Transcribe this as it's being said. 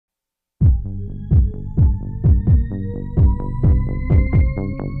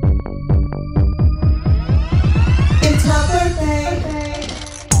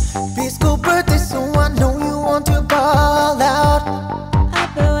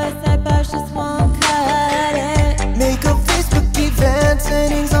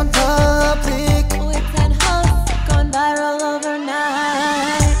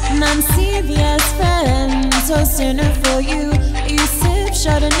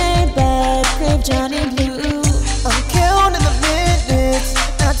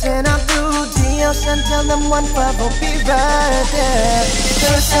them 1-5, will be right there.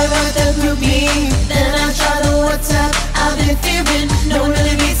 First I write the group me, then I try the WhatsApp. I've been fearing, no one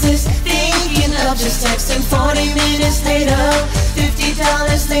really reads this. Thinking of just texting 40 minutes later.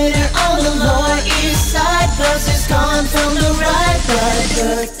 $50 later on the Lower East Side. Bus is gone from the right. But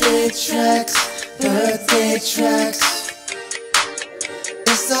birthday tracks, birthday tracks.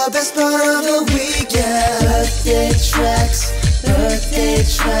 It's the best part of the weekend. Birthday tracks, birthday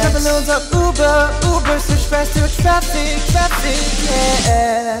tracks. Driving loads of Uber, switch fast to traffic,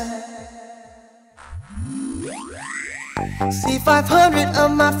 yeah. See 500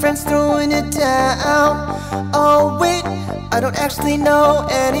 of my friends throwing it down. Oh wait, I don't actually know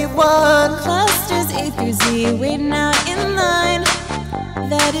anyone. Clusters A through Z waiting out in line.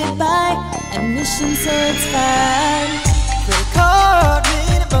 Vetted by admission, so it's fine. Credit card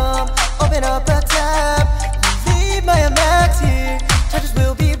minimum, open up a tab. Leave my Amex here, charges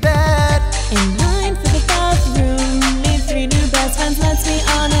will be bad. In line for the bathroom, need 3 new best friends, let's be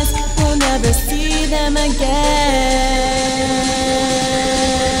honest. We'll never see them again.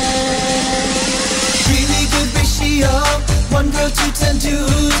 Really good ratio, 1 girl to 10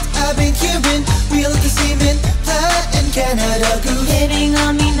 dudes. I've been Cuban, real deceiving, Plaid and Canada Goose. Hitting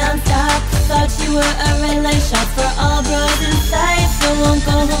on me non-stop, thought you were a red light shot for all bros in sight. So won't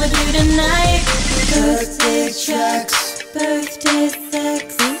go home with you tonight. Birthday tracks, Birthday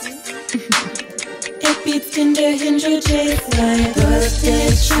sex. It beats Tinder, Hinge, or Chase Life. birthday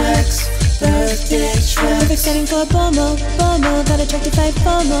tracks, birthday Perfect tracks. setting for FOMO, that attractive type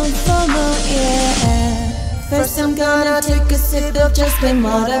FOMO, yeah. First I'm gonna take a sip of just plain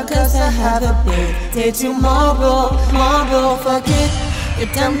water, cause I have a big day tomorrow, fuck it.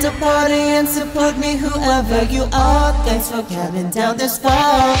 You're down to party and support me whoever you are. Thanks for coming down this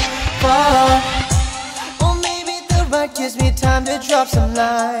far. Or maybe the ride gives me time to drop some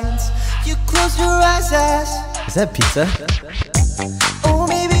lines. You close your eyes as Is that pizza? or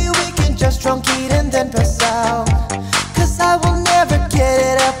maybe we can just drunk eat and then pass out. Cause I will never get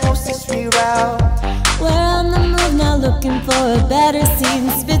it, I post this reroute. We're on the move now, looking for a better scene.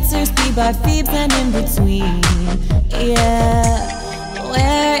 Spitzers, P-Bar, Phoebes, and in between, yeah.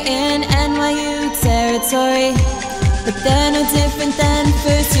 We're in NYU territory, but they're no different than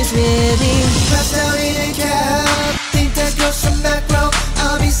first years, really. Passed out in a cab, think that girl's from back row.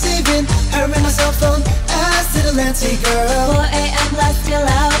 I'll be saving her and my cell phone as the Atlantic girl. 4 a.m. blast still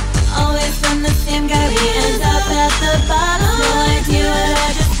out, always from the same guy. We end up at the bottom, no idea what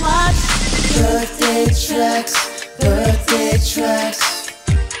I just watched. Birthday tracks, birthday tracks.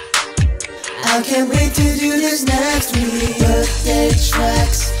 I can't wait to do this next week. Birthday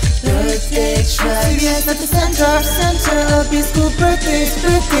tracks, birthday tracks. CBS at the center of these cool birthdays,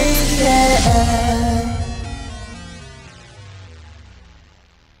 yeah.